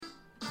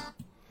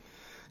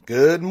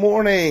Good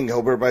morning.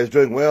 Hope everybody's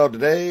doing well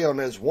today on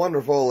this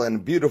wonderful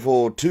and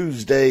beautiful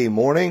Tuesday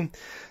morning.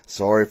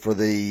 Sorry for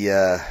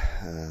the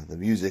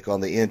music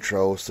on the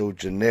intro, so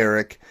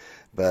generic,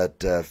 but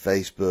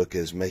Facebook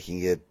is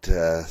making it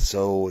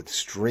so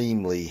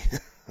extremely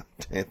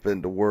tap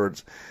into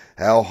words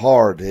how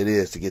hard it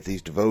is to get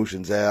these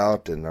devotions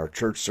out and our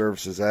church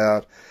services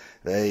out.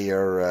 They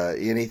are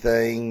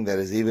anything that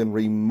is even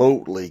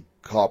remotely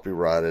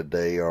copyrighted.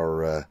 They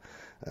are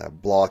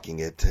blocking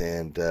it,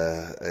 and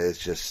it's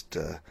just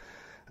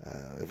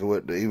if it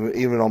would,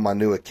 even on my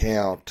new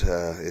account,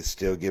 it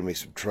still give me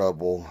some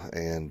trouble.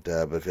 And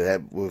but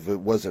if it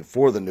wasn't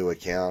for the new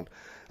account,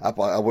 I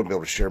wouldn't be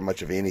able to share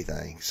much of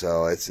anything.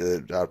 So it's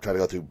I'll try to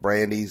go through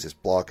Brandy's, it's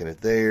blocking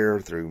it there.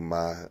 Through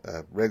my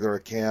regular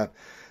account,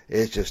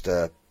 it's just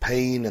a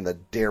pain in the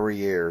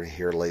derriere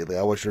here lately.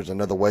 I wish there was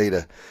another way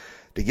to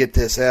get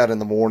this out in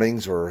the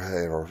mornings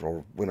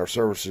or when our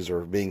services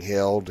are being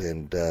held,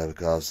 and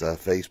because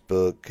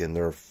Facebook and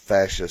their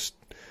fascist,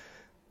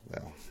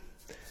 well,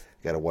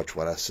 got to watch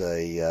what I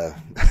say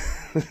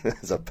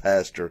as a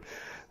pastor.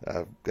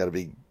 I've got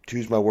to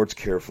choose my words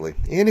carefully.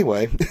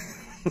 Anyway,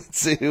 let's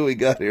see who we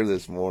got here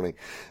this morning.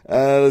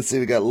 Let's see,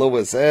 we got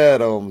Lois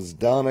Adams,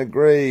 Donna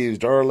Graves,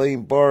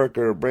 Darlene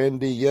Barker,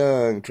 Brandy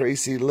Young,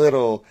 Tracy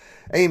Little,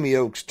 Amy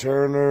Oaks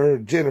Turner,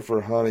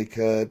 Jennifer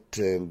Honeycutt,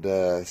 and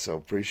so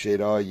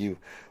appreciate all you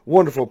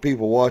wonderful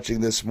people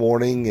watching this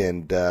morning.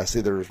 And I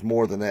see there's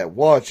more than that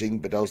watching,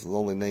 but those are the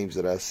only names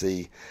that I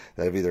see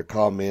that have either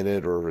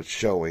commented or it's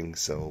showing.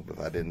 So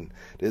if I didn't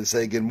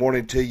say good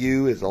morning to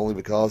you, it's only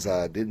because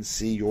I didn't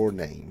see your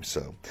name.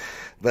 So,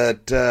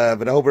 but I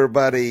hope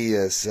everybody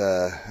is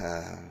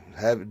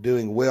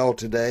doing well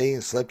today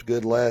and slept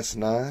good last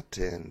night,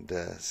 and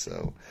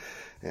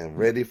and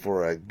ready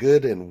for a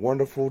good and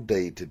wonderful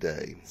day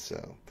today.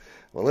 So,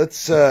 well,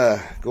 let's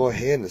go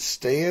ahead and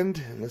stand,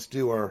 and let's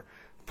do our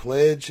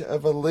Pledge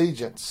of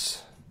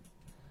Allegiance.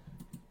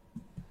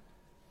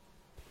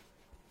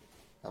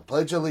 I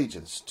pledge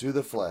allegiance to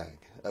the flag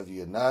of the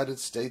United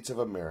States of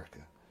America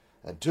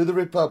and to the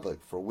republic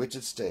for which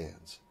it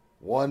stands,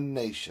 one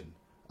nation,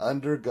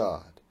 under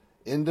God,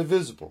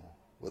 indivisible,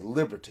 with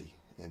liberty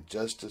and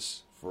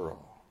justice for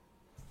all.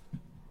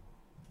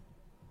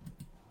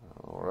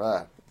 All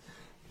right.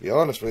 Be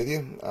honest with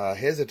you, I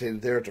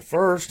hesitated there at the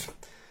first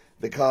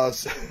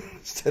because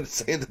instead of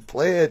saying the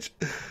pledge,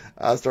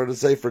 I started to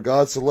say, "For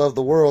God so loved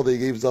the world," He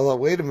gave us. I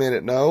thought, wait a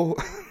minute, no,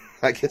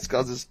 I guess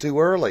because it's too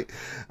early.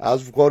 I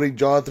was quoting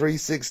John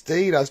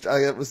 3:16. I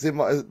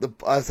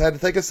had to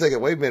think a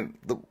second. Wait a minute,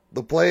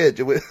 the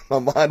pledge. My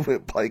mind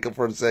went blank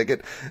for a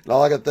second, and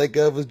all I could think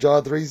of was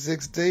John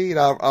 3:16.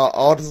 I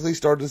honestly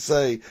started to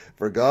say,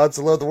 "For God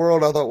so loved the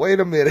world." I thought, wait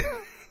a minute.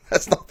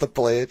 That's not the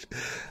pledge.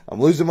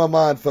 I'm losing my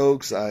mind,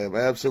 folks. I am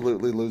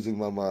absolutely losing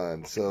my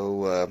mind.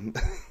 So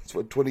that's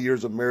what 20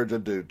 years of marriage will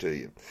do to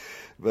you.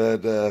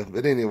 But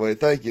anyway,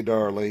 thank you,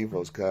 Darlene, for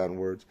those kind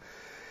words.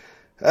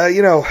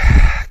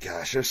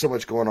 Gosh, there's so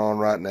much going on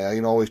right now.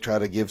 Always try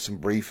to give some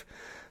brief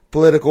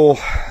political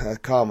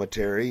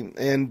commentary,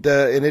 and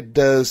it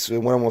does.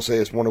 And what I'm going to say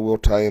is one that will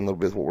tie in a little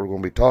bit with what we're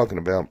going to be talking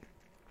about.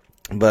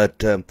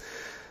 But of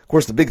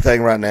course, the big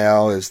thing right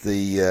now is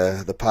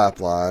the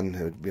pipeline.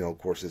 Of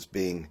course, it's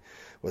being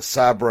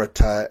cyber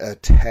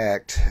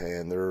attacked,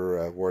 and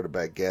they're worried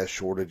about gas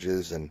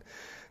shortages and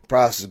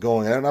prices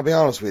going up. And I'll be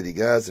honest with you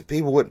guys, if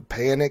people wouldn't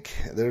panic,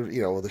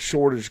 the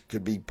shortage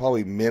could be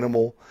probably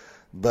minimal,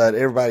 but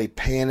everybody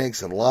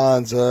panics and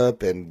lines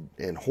up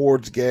and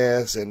hoards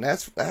gas, and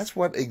that's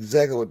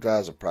exactly what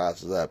drives the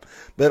prices up.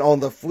 But on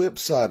the flip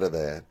side of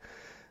that,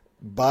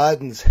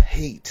 Biden's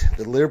hate,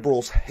 the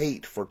liberals'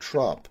 hate for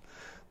Trump,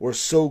 were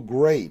so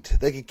great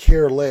they could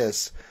care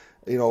less.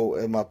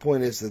 And my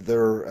point is that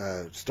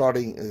they're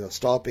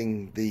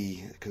stopping the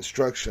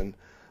construction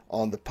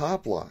on the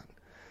pipeline.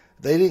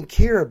 They didn't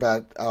care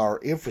about our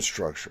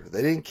infrastructure.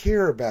 They didn't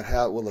care about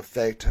how it will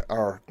affect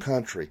our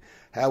country,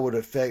 how it would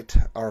affect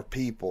our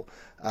people.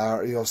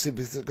 Because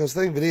the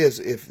thing of it is,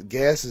 if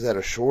gas is at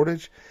a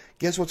shortage,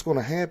 guess what's going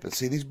to happen?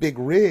 See, these big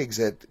rigs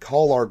that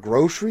haul our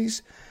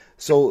groceries,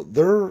 so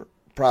their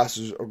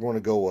prices are going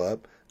to go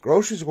up.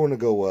 Groceries are going to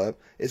go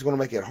up. It's going to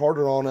make it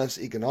harder on us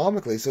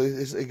economically. So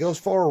it goes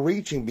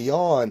far-reaching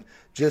beyond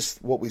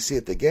just what we see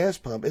at the gas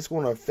pump. It's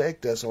going to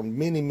affect us on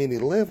many, many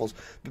levels.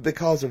 But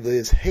because of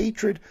his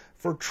hatred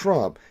for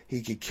Trump,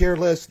 he could care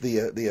less the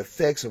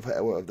effects of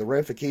the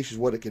ramifications,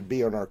 what it could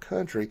be on our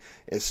country,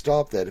 and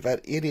stop that. If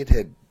that idiot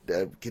had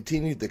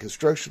continued the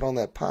construction on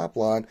that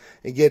pipeline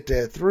and get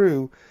that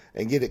through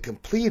and get it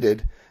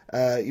completed,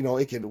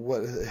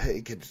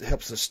 it could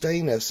help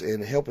sustain us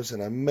and help us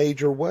in a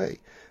major way.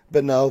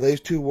 But no, he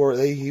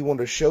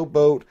wanted to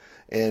showboat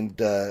and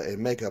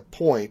make a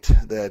point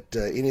that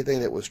anything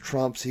that was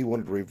Trump's, he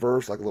wanted to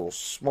reverse like a little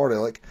smart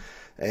aleck.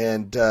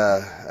 And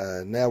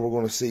now we're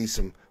going to see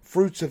some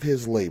fruits of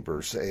his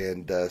labors.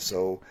 And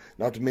so,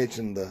 not to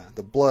mention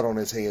the blood on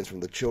his hands from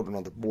the children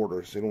on the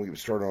border. So don't get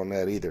started on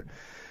that either.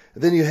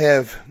 And then you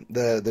have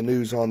the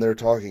news on there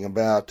talking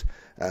about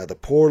the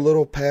poor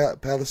little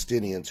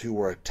Palestinians who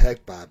were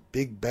attacked by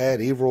big,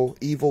 bad,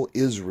 evil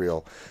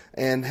Israel,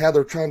 and how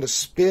they're trying to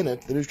spin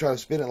it. The news trying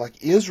to spin it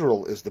like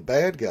Israel is the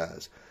bad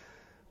guys,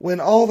 when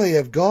all they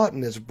have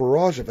gotten is a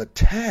barrage of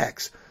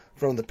attacks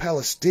from the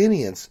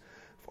Palestinians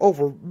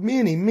over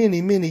many,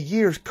 many, many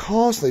years,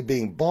 constantly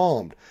being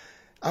bombed.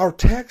 Our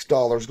tax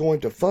dollars going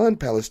to fund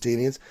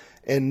Palestinians,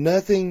 and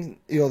nothing,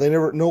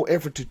 no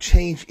effort to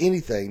change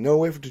anything,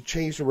 no effort to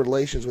change the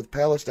relations with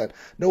Palestine,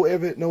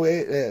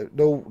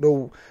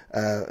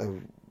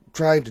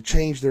 trying to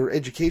change their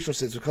educational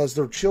system, because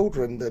their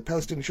children, the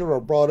Palestinian children,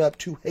 are brought up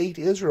to hate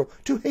Israel,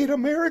 to hate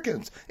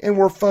Americans, and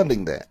we're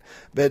funding that.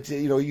 But,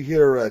 you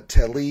hear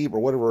Tlaib, or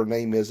whatever her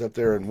name is up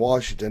there in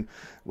Washington,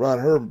 run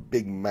her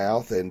big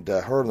mouth, and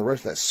her and the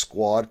rest of that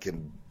squad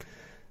can...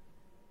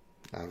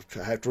 I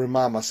have to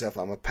remind myself,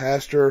 I'm a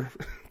pastor,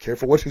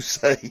 careful what you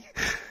say.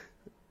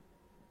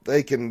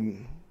 They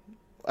can,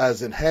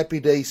 as in Happy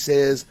Day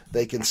says,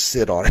 they can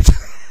sit on it.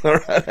 All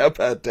right, how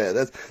about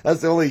that?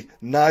 That's the only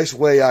nice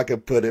way I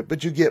could put it,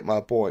 but you get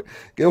my point.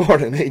 Good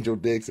morning, Angel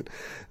Dixon.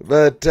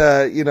 But,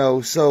 it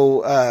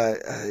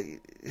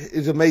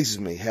amazes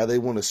me how they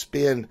want to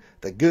spin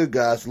the good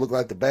guys to look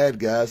like the bad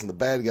guys, and the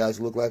bad guys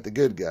to look like the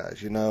good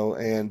guys,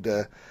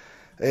 and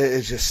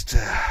it's just,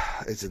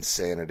 it's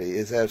insanity.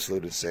 It's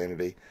absolute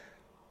insanity.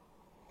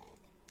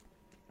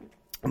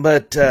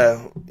 But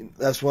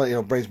that's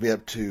what brings me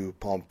up to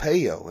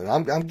Pompeo, and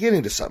I'm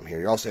getting to something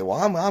here. Y'all say, "Well,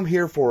 I'm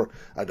here for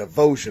a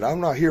devotion. I'm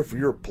not here for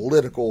your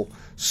political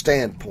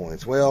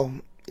standpoints." Well,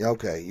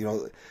 okay,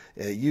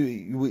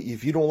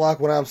 if you don't like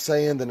what I'm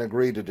saying, then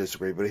agree to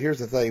disagree. But here's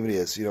the thing: it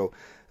is,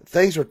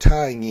 things are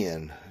tying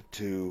in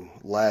to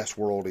last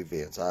world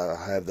events. I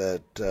have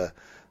that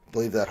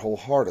believe that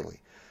wholeheartedly,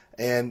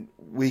 and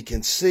we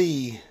can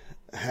see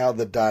how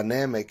the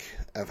dynamic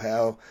of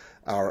how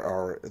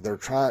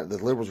the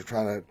liberals are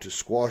trying to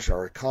squash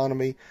our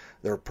economy.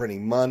 They're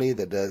printing money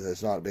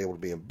that's not able to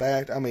be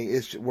backed. I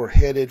mean, we're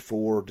headed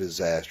for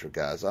disaster,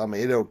 guys. I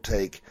mean, it'll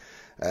take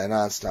an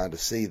Einstein to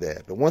see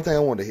that. But one thing I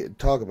wanted to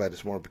talk about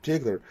this morning in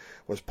particular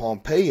was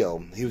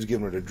Pompeo. He was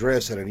giving an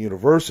address at a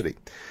university,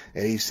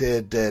 and he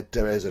said that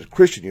as a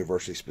Christian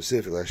university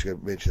specifically, I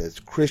should mention that it's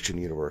a Christian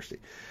university.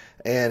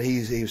 And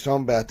he was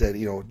talking about that,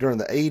 during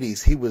the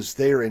 80s, he was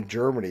there in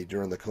Germany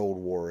during the Cold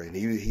War, and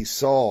he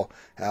saw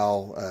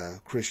how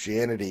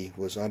Christianity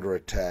was under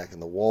attack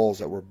and the walls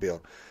that were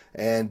built.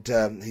 And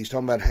he's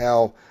talking about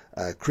how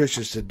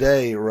Christians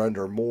today are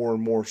under more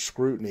and more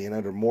scrutiny and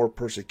under more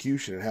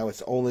persecution, and how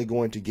it's only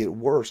going to get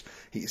worse.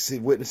 He's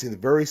witnessing the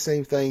very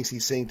same things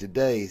he's seeing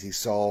today as he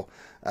saw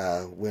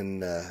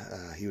when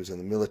he was in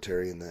the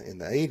military in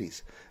the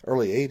 80s,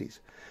 early 80s.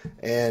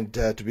 And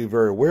to be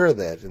very aware of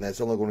that, and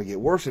that's only going to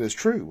get worse. And it's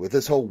true with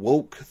this whole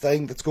woke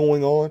thing that's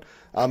going on.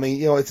 I mean,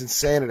 it's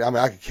insanity. I mean,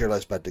 I could care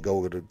less about the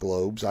Golden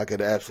Globes. I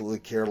could absolutely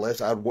care less.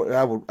 I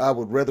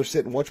would rather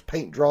sit and watch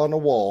paint dry on the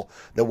wall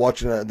than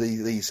watching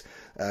these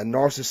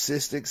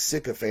narcissistic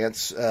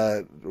sycophants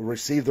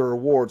receive their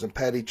awards and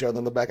pat each other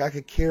on the back. I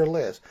could care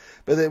less.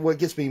 But then what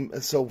gets me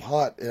so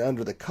hot and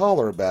under the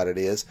collar about it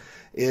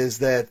is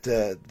that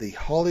the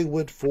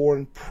Hollywood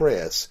foreign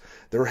press,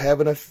 they're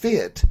having a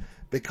fit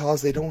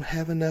because they don't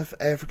have enough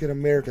African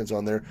Americans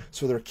on there,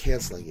 so they're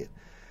canceling it.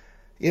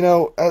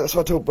 So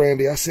I told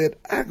Brandy, I said,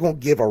 I'm going to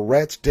give a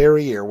rat's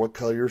derriere what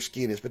color your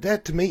skin is. But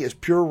that, to me, is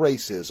pure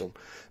racism,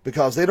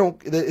 because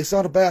it's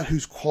not about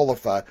who's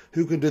qualified,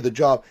 who can do the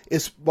job.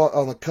 It's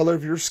on the color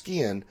of your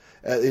skin.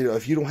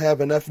 If you don't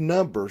have enough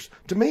numbers,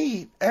 to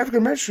me, African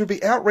Americans should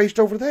be outraged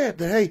over that.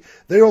 That, hey,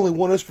 they only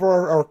want us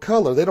for our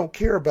color. They don't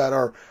care about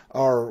our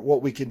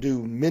what we can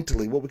do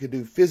mentally, what we can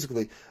do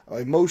physically,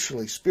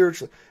 emotionally,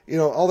 spiritually.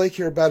 All they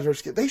care about is our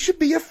skin. They should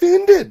be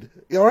offended.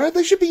 All right,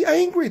 they should be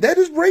angry. That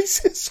is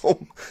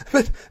racism.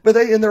 but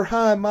they, in their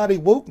high and mighty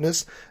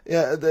wokeness,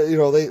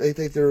 they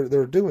think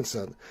they're doing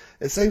something.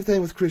 And same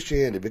thing with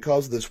Christianity.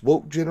 Because of this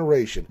woke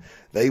generation,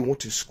 they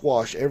want to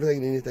squash everything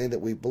and anything that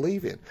we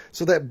believe in.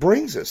 So that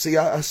brings us. See,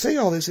 I say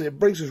all this, and it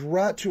brings us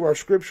right to our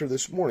scripture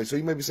this morning. So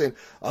you may be saying,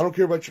 I don't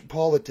care about your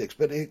politics,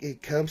 but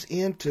it comes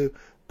into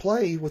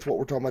play with what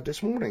we're talking about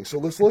this morning. So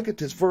let's look at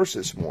this verse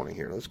this morning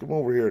here. Let's come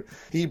over here.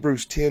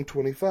 Hebrews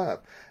 10:25.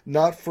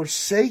 Not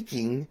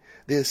forsaking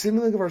the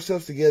assembling of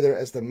ourselves together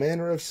as the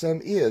manner of some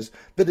is,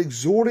 but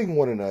exhorting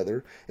one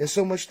another, and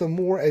so much the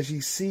more as ye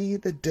see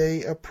the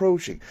day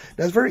approaching.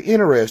 Now it's very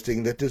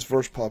interesting that this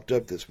verse popped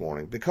up this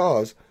morning,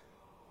 because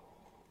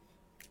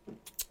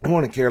good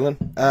morning,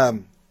 Carolyn.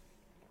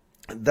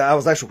 I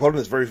was actually quoting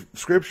this very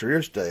scripture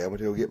yesterday. I went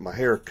to go get my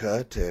hair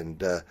cut,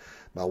 and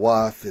my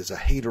wife is a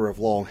hater of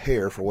long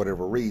hair for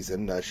whatever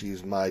reason.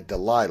 She's my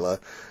Delilah.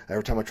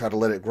 Every time I try to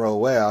let it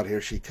grow out,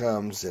 here she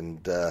comes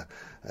and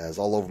is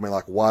all over me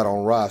like white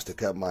on rice to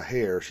cut my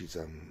hair. She's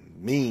a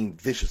mean,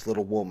 vicious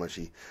little woman.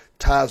 She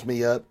ties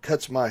me up,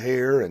 cuts my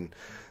hair, and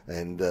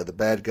the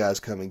bad guys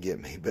come and get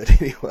me.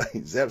 But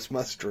anyways, that's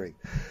my strength.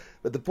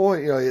 But the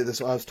point, I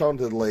was talking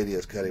to the lady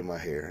that's cutting my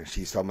hair, and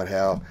she's talking about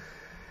how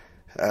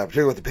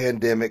particularly with the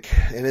pandemic.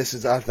 And this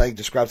is, I think,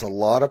 describes a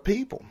lot of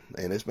people.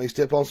 And this may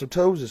step on some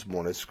toes this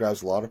morning. It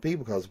describes a lot of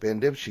people because of the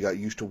pandemic. She got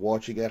used to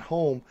watching at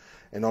home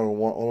and no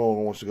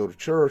longer wants to go to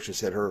church. And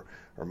said her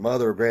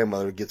mother or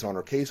grandmother gets on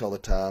her case all the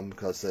time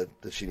because that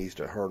she needs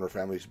to, her and her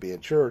family needs to be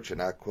in church.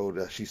 And I quote,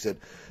 she said,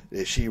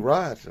 "Is she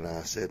right?" And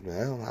I said,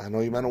 "Well, I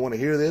know you might not want to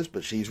hear this,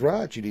 but she's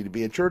right. You need to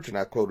be in church." And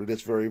I quoted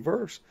this very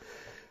verse.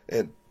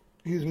 And,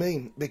 excuse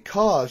me,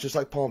 because just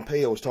like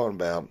Pompeo was talking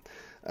about,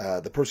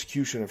 the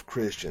persecution of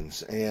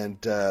Christians and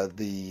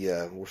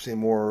we're seeing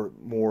more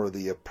of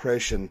the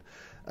oppression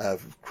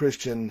of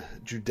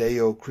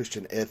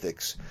Judeo-Christian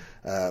ethics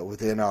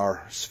within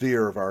our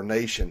sphere of our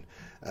nation.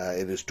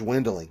 It is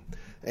dwindling.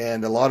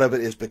 And a lot of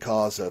it is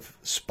because of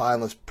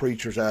spineless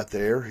preachers out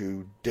there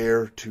who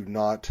dare to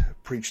not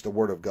preach the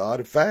Word of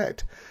God. In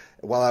fact,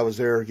 while I was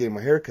there getting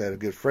my hair cut, a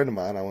good friend of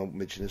mine, I won't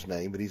mention his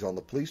name, but he's on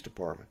the police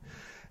department.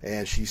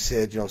 And she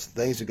said,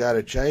 things have got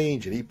to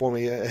change. And he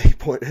pointed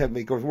at me.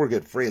 Of course, we're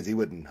good friends. He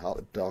wasn't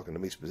talking to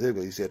me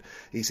specifically.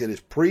 He said, as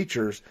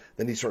preachers,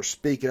 then he starts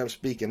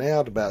speaking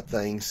out about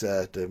things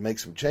to make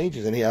some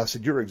changes. And I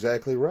said, "You're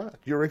exactly right.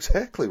 You're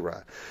exactly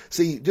right."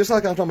 See, just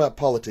like I'm talking about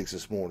politics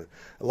this morning,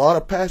 a lot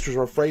of pastors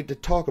are afraid to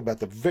talk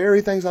about the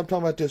very things I'm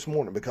talking about this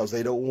morning because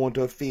they don't want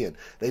to offend.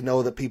 They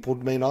know that people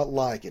may not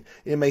like it.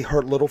 It may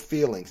hurt little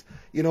feelings.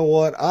 You know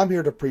what? I'm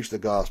here to preach the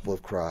gospel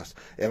of Christ.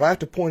 If I have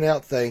to point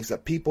out things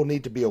that people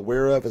need to be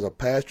aware of as a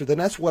pastor, then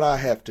that's what I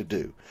have to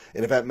do.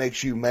 And if that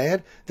makes you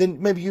mad,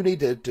 then maybe you need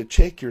to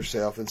check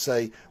yourself and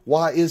say,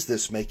 why is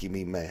this making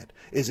me mad?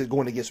 Is it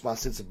going against my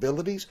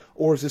sensibilities,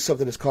 or is this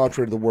something that's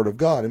contrary to the Word of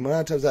God? And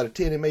 9 times out of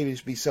 10, it may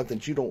just be something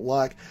that you don't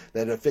like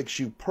that affects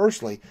you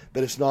personally,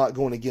 but it's not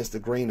going against the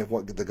grain of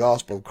what the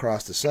gospel of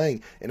Christ is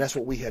saying. And that's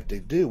what we have to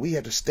do. We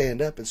have to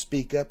stand up and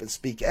speak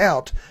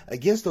out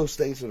against those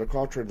things that are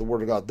contrary to the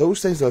Word of God,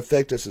 those things that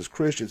affect us as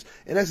Christians.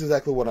 And that's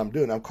exactly what I'm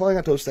doing. I'm calling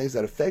out those things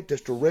that affect us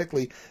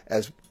directly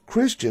as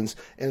Christians,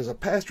 and as a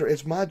pastor,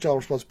 it's my job and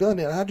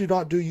responsibility, and I do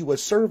not do you a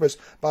service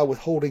by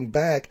withholding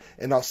back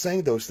and not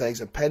saying those things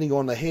and patting you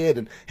on the head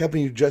and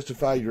helping you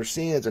justify your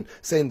sins and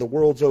saying the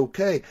world's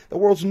okay. The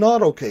world's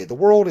not okay. The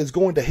world is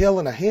going to hell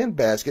in a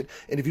handbasket,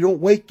 and if you don't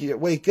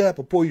wake up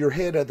and pull your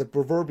head out of the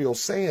proverbial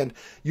sand,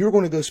 you're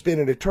going to go spend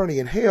an eternity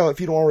in hell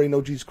if you don't already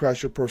know Jesus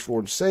Christ, your personal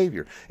Lord and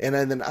Savior. And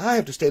then I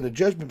have to stand in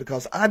judgment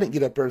because I didn't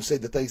get up there and say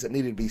the things that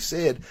needed to be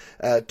said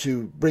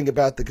to bring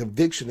about the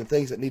conviction and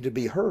things that need to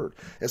be heard.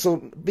 And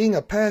so being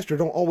a pastor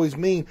don't always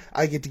mean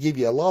I get to give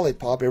you a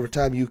lollipop every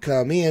time you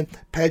come in,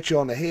 pat you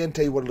on the head, and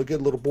tell you what a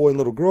good little boy and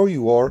little girl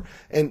you are,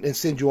 and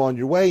send you on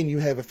your way, and you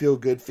have a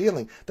feel-good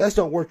feeling. That's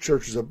not what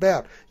church is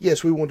about.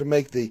 Yes, we want to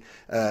make the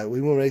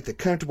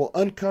comfortable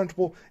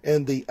uncomfortable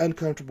and the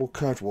uncomfortable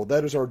comfortable.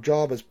 That is our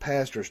job as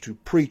pastors, to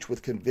preach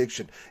with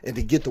conviction and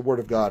to get the Word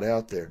of God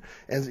out there.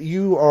 As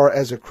you are,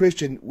 as a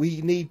Christian,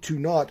 we need to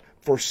not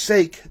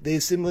forsake the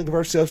assembling of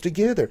ourselves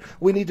together.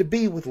 We need to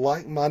be with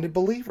like-minded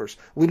believers.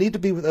 We need to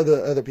be with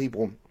other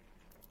people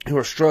who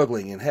are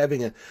struggling and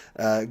having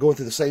going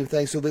through the same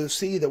thing, so they'll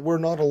see that we're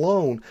not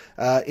alone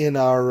in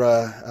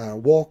our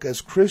walk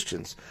as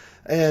Christians.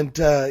 And,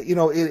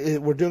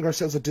 we're doing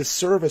ourselves a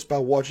disservice by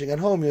watching at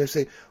home. You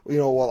say,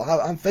 well,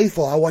 I'm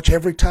faithful. I watch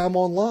every time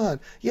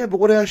online. Yeah, but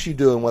what else are you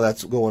doing while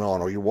that's going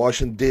on? Or you're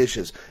washing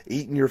dishes,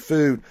 eating your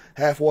food,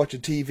 half watching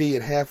TV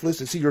and half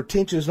listening. See, your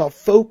attention is not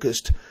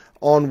focused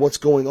on what's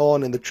going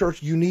on in the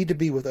church. You need to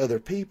be with other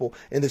people.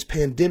 And this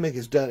pandemic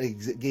has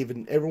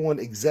given everyone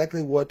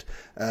exactly what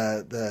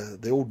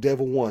the old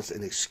devil wants,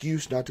 an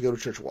excuse not to go to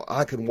church. Well,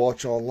 I can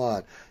watch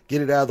online.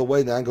 Get it out of the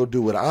way, then I can go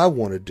do what I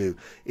want to do.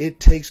 It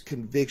takes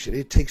conviction.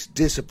 It takes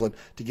discipline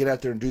to get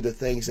out there and do the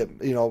things that,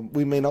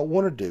 we may not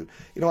want to do.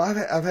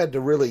 I've had to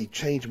really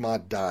change my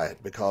diet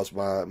because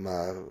my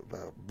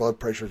blood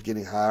pressure is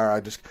getting higher.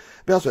 To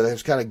be honest with you, I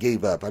just kind of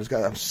gave up.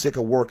 I'm sick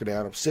of working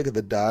out. I'm sick of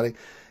the dieting.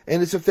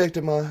 And it's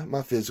affected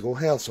my physical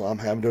health, so I'm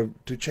having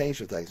to change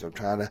the things. I'm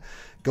trying to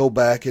go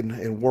back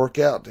and work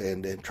out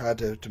and try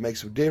to make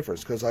some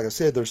difference. Because, like I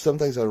said, there's some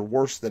things that are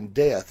worse than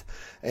death.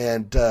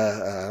 And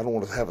I don't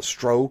want to have a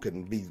stroke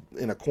and be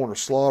in a corner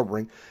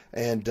slobbering,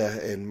 and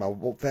my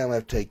family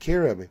have to take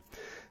care of me.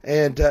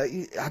 And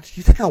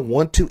you think I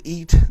want to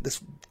eat this?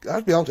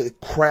 I'll be honest with you,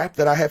 crap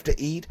that I have to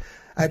eat.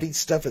 I have to eat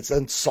stuff that's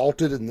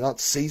unsalted and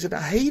not seasoned.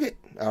 I hate it.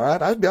 All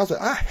right, I'll be honest with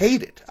you, I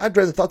hate it. I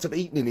dread the thoughts of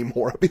eating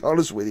anymore. I'll be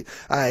honest with you.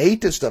 I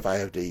hate this stuff I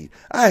have to eat.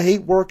 I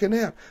hate working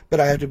out, but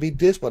I have to be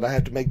disciplined. I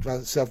have to make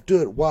myself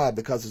do it. Why?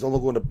 Because it's only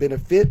going to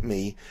benefit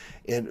me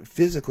and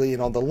physically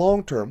and on the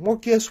long term. Well,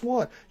 guess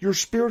what? Your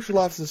spiritual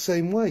life is the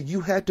same way.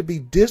 You have to be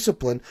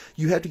disciplined.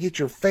 You have to get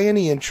your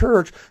fanny in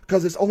church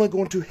because it's only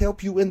going to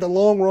help you in the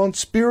long run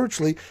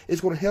spiritually.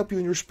 It's going to help you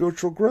in your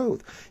spiritual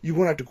growth. You're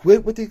going to have to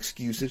quit with the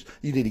excuses.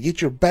 You need to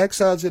get your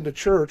backsides into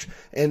church,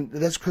 and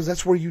that's because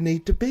that's where you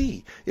need to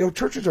be.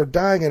 Churches are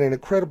dying at an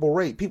incredible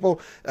rate.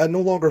 People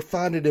no longer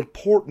find it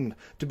important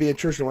to be in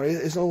church anymore.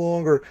 It's no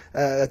longer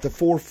at the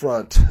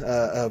forefront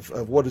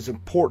of what is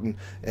important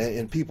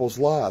in people's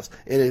lives.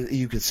 And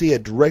you can see a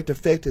direct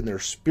effect in their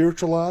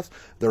spiritual lives,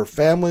 their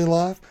family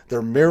life,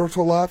 their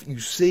marital life. You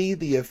see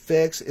the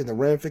effects and the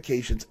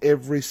ramifications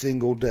every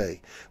single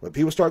day. When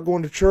people start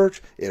going to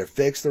church, it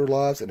affects their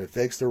lives, it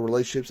affects their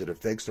relationships, it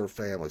affects their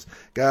families.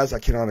 Guys, I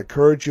cannot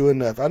encourage you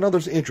enough. I know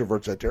there's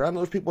introverts out there. I know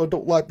there's people that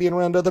don't like being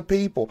around other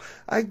people.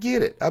 I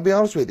get it. I'll be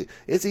honest with you.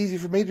 It's easy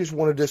for me to just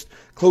want to just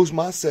close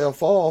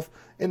myself off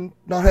and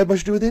not have much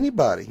to do with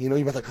anybody. You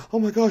might think, oh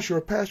my gosh, you're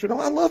a pastor. No,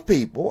 I love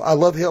people. I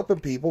love helping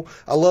people.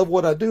 I love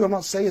what I do. I'm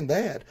not saying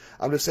that.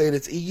 I'm just saying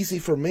it's easy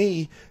for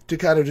me to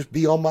kind of just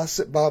be on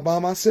by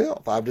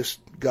myself. I've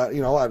just got,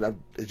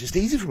 it's just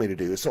easy for me to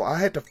do. So I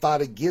have to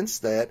fight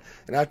against that,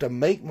 and I have to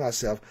make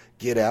myself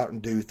get out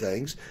and do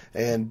things,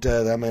 and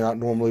that I may not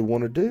normally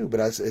want to do, but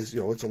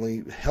it's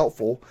only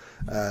helpful.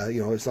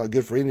 It's not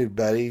good for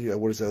anybody.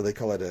 What is it? They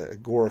call it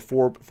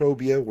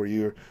agoraphobia, where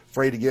you're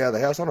afraid to get out of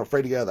the house. I'm not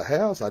afraid to get out of the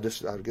house. I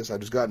guess I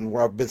just gotten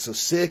where I've been so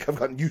sick. I've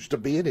gotten used to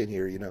being in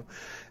here,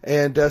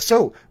 and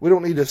so we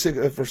don't need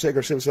to forsake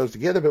ourselves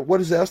together. But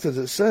what else does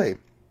it say?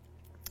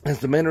 As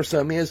the manner of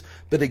some is,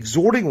 but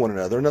exhorting one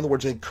another. In other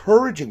words,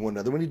 encouraging one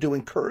another. We need to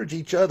encourage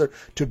each other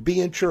to be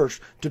in church,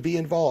 to be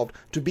involved,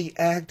 to be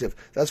active.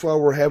 That's why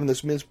we're having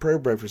this men's prayer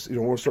breakfast.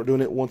 We'll start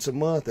doing it once a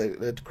month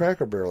at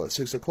Cracker Barrel at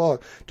 6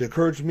 o'clock to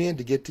encourage men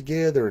to get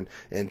together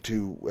and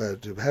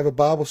to have a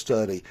Bible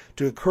study,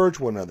 to encourage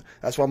one another.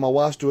 That's why my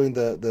wife's doing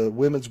the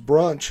women's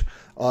brunch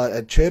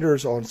at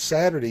Cheddar's on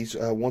Saturdays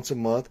once a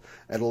month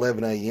at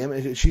 11 a.m.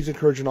 And she's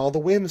encouraging all the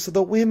women so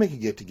the women can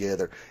get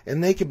together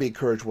and they can be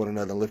encouraged one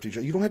another and lift each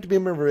other. You don't have to be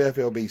a member of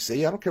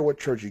FLBC. I don't care what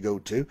church you go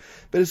to,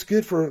 but it's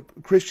good for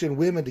Christian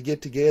women to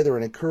get together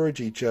and encourage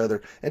each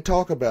other and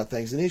talk about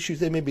things and issues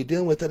they may be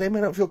dealing with that they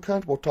may not feel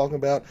comfortable talking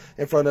about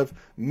in front of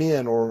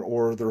men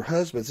or their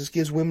husbands. This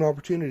gives women an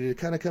opportunity to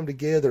kind of come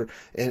together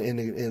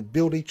and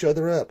build each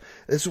other up.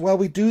 This is why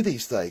we do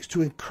these things,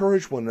 to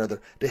encourage one another,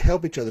 to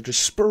help each other, to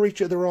spur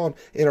each other on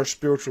in our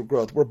spiritual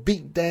growth. We're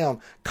beat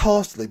down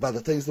constantly by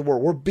the things of the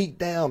world. We're beat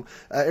down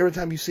every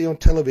time you see on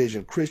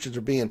television Christians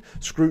are being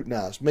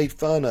scrutinized, made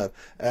fun of,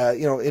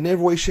 in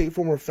every way, shape,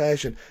 form, or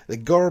fashion. The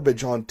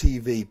garbage on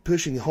TV,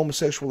 pushing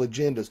homosexual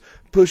agendas,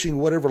 pushing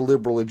whatever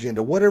liberal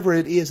agenda, whatever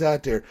it is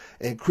out there,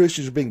 and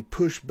Christians are being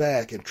pushed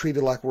back and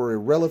treated like we're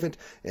irrelevant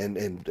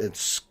and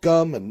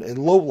scum and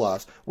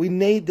lowlifes. We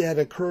need that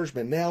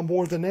encouragement now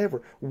more than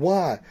ever.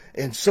 Why?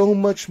 And so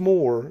much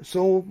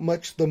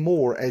the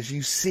more as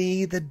you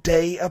see the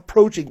day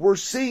approaching. We're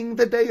seeing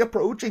the day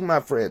approaching, my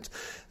friends.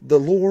 The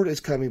Lord is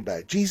coming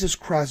back. Jesus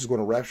Christ is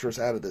going to rapture us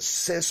out of this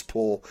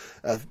cesspool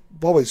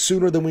probably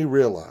sooner than we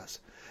realize.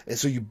 And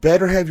so you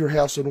better have your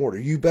house in order.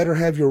 You better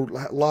have your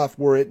life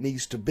where it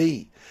needs to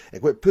be.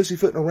 And quit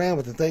pussyfooting around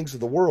with the things of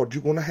the world.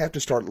 You're going to have to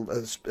start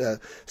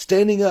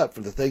standing up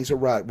for the things that are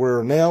right.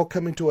 We're now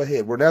coming to a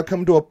head. We're now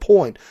coming to a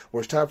point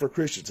where it's time for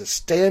Christians to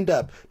stand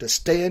up, to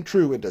stand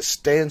true, and to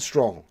stand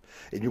strong.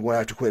 And you're going to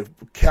have to quit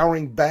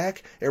cowering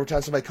back every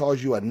time somebody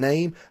calls you a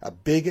name, a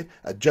bigot,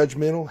 a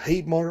judgmental,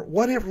 hate monger,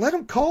 whatever. Let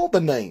them call the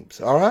names,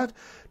 all right?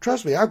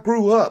 Trust me, I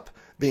grew up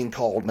being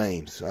called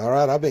names, all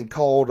right? I've been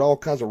called all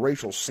kinds of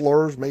racial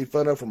slurs, made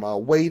fun of for my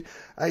weight.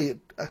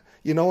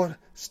 You know what?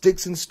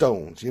 Sticks and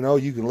stones. You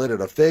can let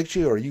it affect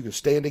you or you can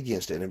stand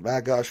against it. And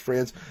my gosh,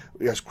 friends,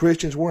 as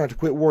Christians, we're going to have to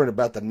quit worrying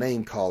about the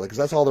name calling because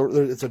that's all.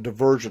 It's a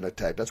diversion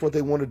attack. That's what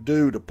they want to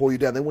do to pull you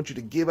down. They want you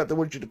to give up. They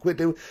want you to quit.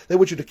 They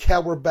want you to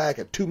cower back.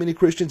 And too many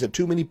Christians and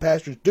too many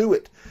pastors do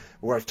it.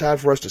 Well, it's time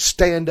for us to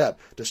stand up,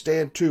 to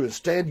stand true, and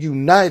stand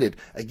united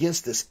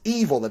against this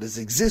evil that is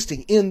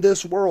existing in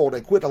this world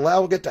and quit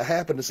allowing it to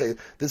happen to say,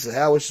 this is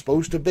how it's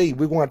supposed to be.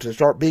 We want to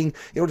start being,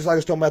 just like I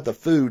was talking about the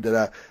food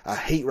that I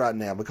hate right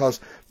now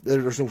because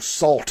there's no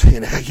salt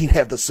in it. I can't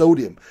have the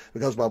sodium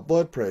because of my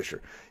blood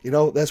pressure.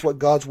 That's what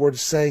God's word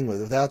is saying.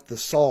 Without the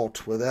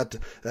salt, without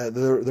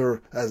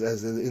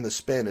as in the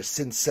Spanish,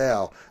 sin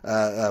sal,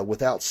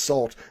 without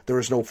salt, there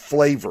is no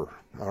flavor.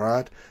 All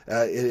right,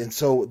 and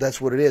so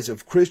that's what it is.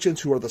 If Christians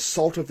who are the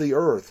salt of the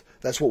earth,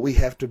 that's what we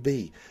have to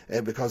be,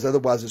 and because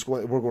otherwise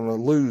we're going to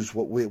lose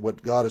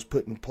what God has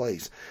put in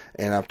place.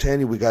 And I'm telling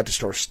you, we got to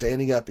start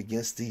standing up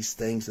against these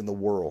things in the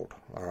world.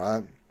 All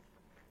right.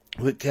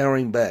 Quit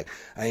cowering back.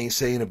 I ain't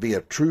saying to be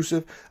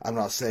obtrusive. I'm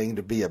not saying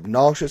to be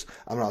obnoxious.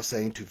 I'm not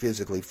saying to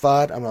physically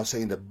fight. I'm not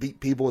saying to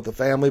beat people with the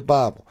family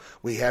Bible.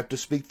 We have to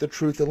speak the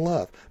truth in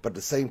love. But at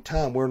the same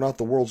time, we're not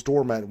the world's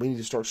doormat. We need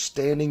to start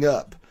standing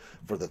up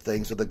for the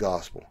things of the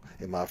gospel.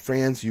 And my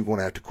friends, you're going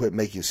to have to quit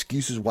making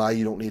excuses why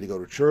you don't need to go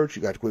to church.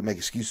 You got to quit making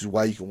excuses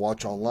why you can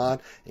watch online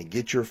and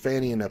get your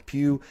fanny in a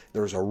pew.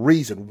 There's a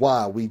reason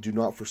why we do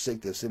not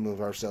forsake the assembling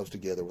of ourselves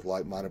together with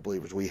like-minded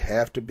believers. We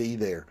have to be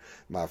there,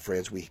 my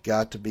friends. We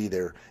got to be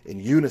there in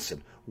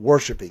unison,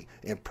 worshiping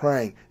and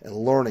praying and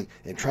learning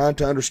and trying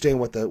to understand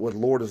what the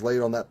Lord has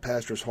laid on that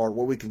pastor's heart,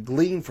 what we can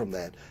glean from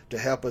that to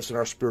help us in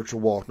our spiritual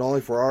walk, not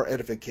only for our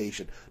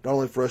edification, not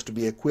only for us to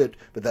be equipped,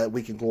 but that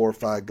we can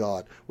glorify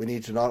God. We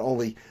need to not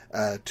only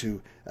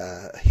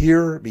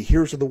be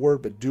hearers of the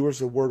word, but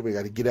doers of the word. We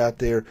got to get out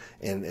there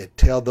and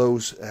tell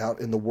those out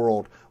in the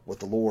world what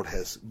the Lord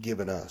has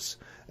given us.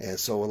 And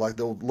so, like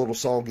the little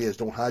song is,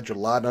 don't hide your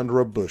light under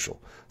a bushel.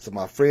 So,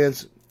 my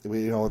friends,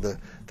 the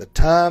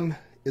time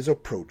is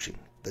approaching.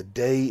 The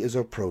day is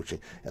approaching,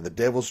 and the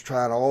devil's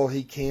trying all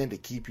he can to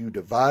keep you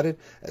divided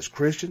as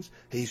Christians.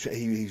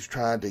 He's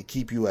trying to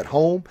keep you at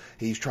home.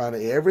 He's trying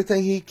to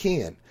everything he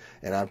can.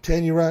 And I'm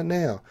telling you right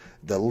now,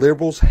 the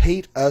liberals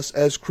hate us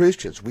as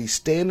Christians. We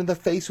stand in the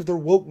face of their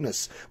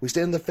wokeness. We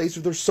stand in the face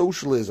of their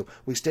socialism.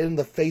 We stand in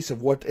the face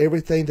of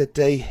everything that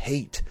they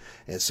hate.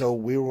 And so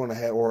we want to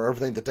have, or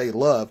everything that they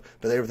love,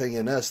 but everything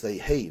in us they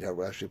hate.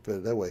 I should put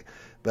it that way.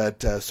 But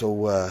that's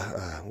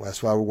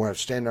why we're going to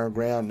stand our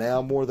ground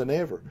now more than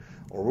ever.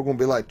 Or we're going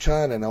to be like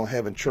China now,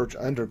 having church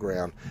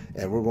underground,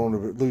 and we're going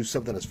to lose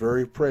something that's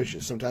very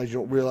precious. Sometimes you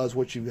don't realize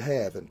what you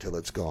have until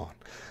it's gone.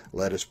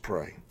 Let us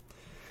pray.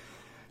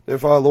 Dear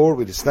Father, Lord,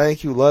 we just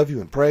thank you, love you,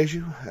 and praise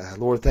you.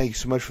 Lord, thank you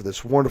so much for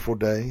this wonderful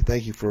day.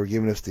 Thank you for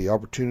giving us the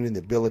opportunity and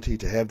the ability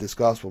to have this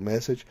gospel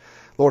message.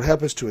 Lord,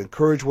 help us to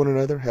encourage one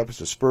another. Help us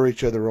to spur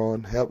each other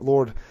on.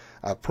 Lord,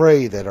 I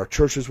pray that our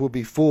churches will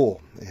be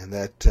full and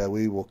that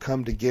we will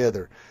come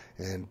together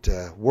and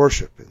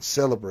worship and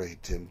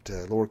celebrate. And,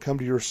 Lord, come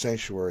to your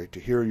sanctuary to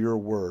hear your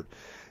word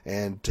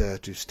and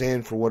to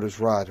stand for what is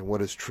right and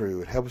what is true.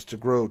 And help us to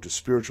grow to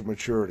spiritual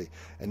maturity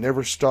and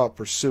never stop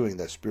pursuing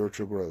that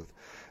spiritual growth.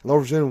 And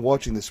Lord, for anyone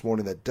watching this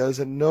morning that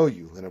doesn't know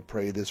you, let them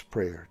pray this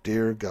prayer.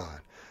 Dear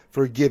God,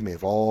 forgive me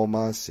of all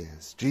my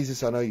sins.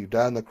 Jesus, I know you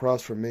died on the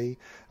cross for me.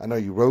 I know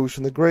you rose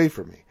from the grave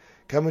for me.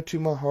 Come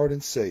into my heart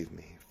and save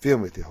me. Fill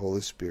me with the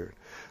Holy Spirit.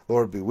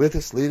 Lord, be with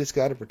us, lead us,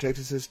 guide, and protect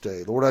us this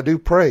day. Lord, I do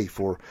pray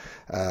for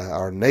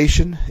our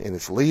nation and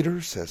its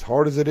leaders. As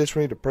hard as it is for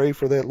me to pray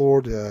for that,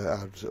 Lord,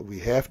 we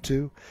have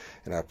to.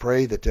 And I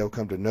pray that they'll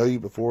come to know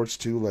you before it's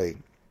too late.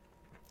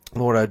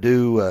 Lord, I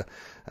do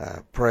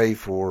pray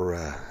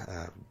for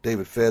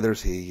David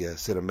Feathers. He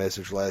sent a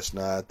message last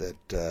night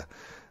that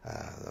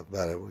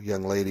about a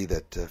young lady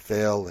that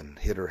fell and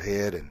hit her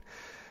head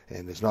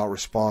and is not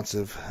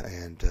responsive.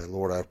 And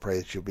Lord, I pray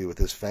that you'll be with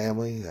his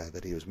family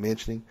that he was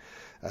mentioning.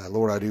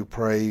 Lord, I do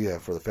pray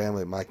for the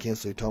family that Mike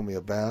Kinsley told me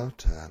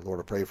about. Lord,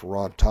 I pray for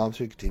Ron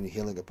Thompson, continue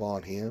healing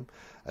upon him.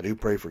 I do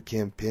pray for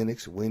Kim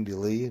Penix, Wendy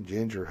Lee, and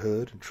Ginger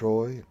Hood, and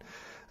Troy.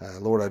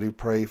 Lord, I do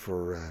pray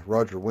for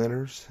Roger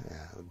Winters,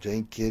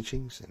 Jane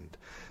Kitchings, and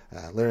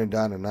Larry and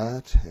Dinah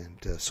Knight,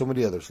 and so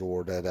many others,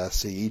 Lord, that I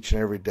see each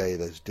and every day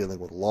that's dealing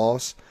with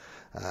loss.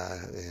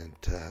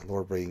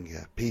 Lord, bring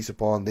peace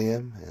upon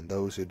them, and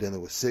those who are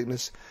dealing with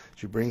sickness,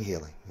 that you bring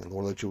healing. And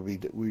Lord, let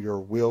your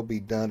will be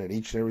done in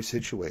each and every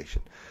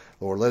situation.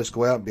 Lord, let us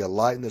go out and be a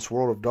light in this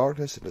world of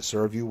darkness and to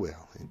serve you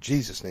well. In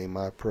Jesus' name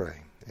I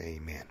pray.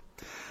 Amen.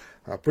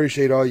 I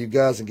appreciate all you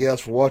guys and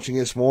gals for watching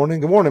this morning.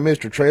 Good morning,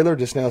 Mr. Trailer.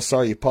 Just now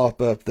saw you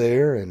pop up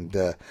there, and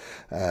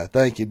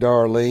thank you,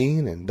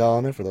 Darlene and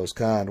Donna, for those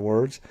kind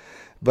words.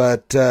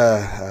 But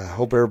I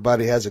hope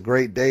everybody has a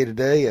great day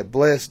today, a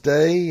blessed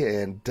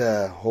day, and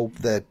hope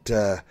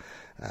that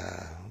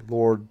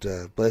Lord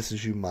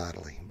blesses you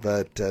mightily.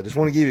 But I just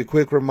want to give you a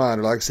quick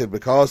reminder, like I said,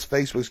 because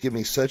Facebook's giving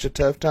me such a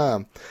tough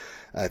time,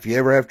 if you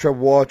ever have trouble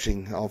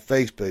watching on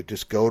Facebook,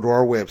 just go to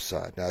our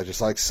website. Now,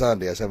 just like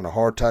Sunday, I was having a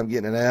hard time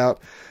getting it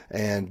out,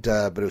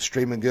 but it was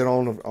streaming good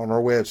on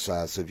our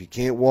website. So if you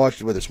can't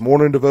watch it, whether it's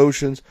morning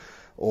devotions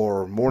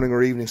or morning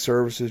or evening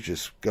services,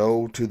 just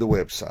go to the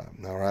website.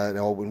 All right.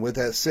 Now, and with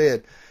that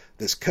said,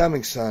 this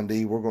coming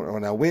Sunday, we're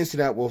going now Wednesday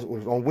night.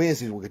 On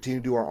Wednesdays we'll continue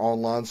to do our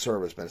online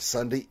service, but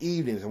Sunday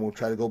evenings, and we'll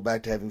try to go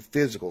back to having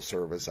physical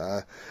service.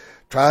 I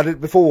tried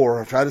it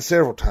before. I've tried it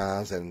several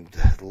times, and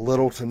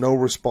little to no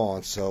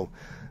response. So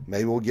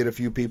maybe we'll get a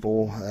few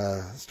people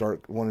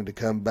start wanting to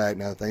come back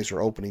now that things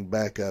are opening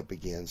back up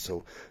again.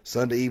 So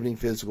Sunday evening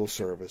physical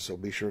service. So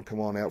be sure to come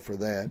on out for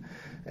that.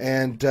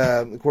 And,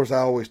 of course, I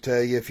always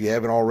tell you, if you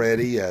haven't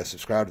already,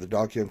 subscribe to the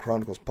Docu and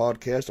Chronicles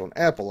podcast on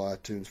Apple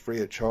iTunes,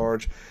 free of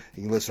charge.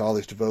 You can listen to all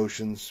these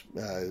devotions.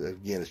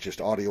 Again, it's just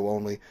audio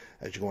only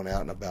as you're going out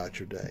and about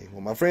your day.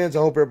 Well, my friends, I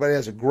hope everybody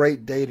has a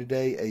great day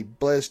today, a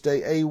blessed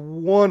day, a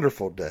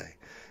wonderful day.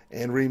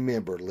 And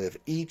remember, live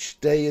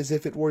each day as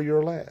if it were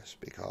your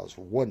last, because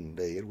one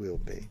day it will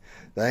be.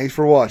 Thanks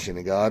for watching,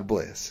 and God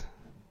bless.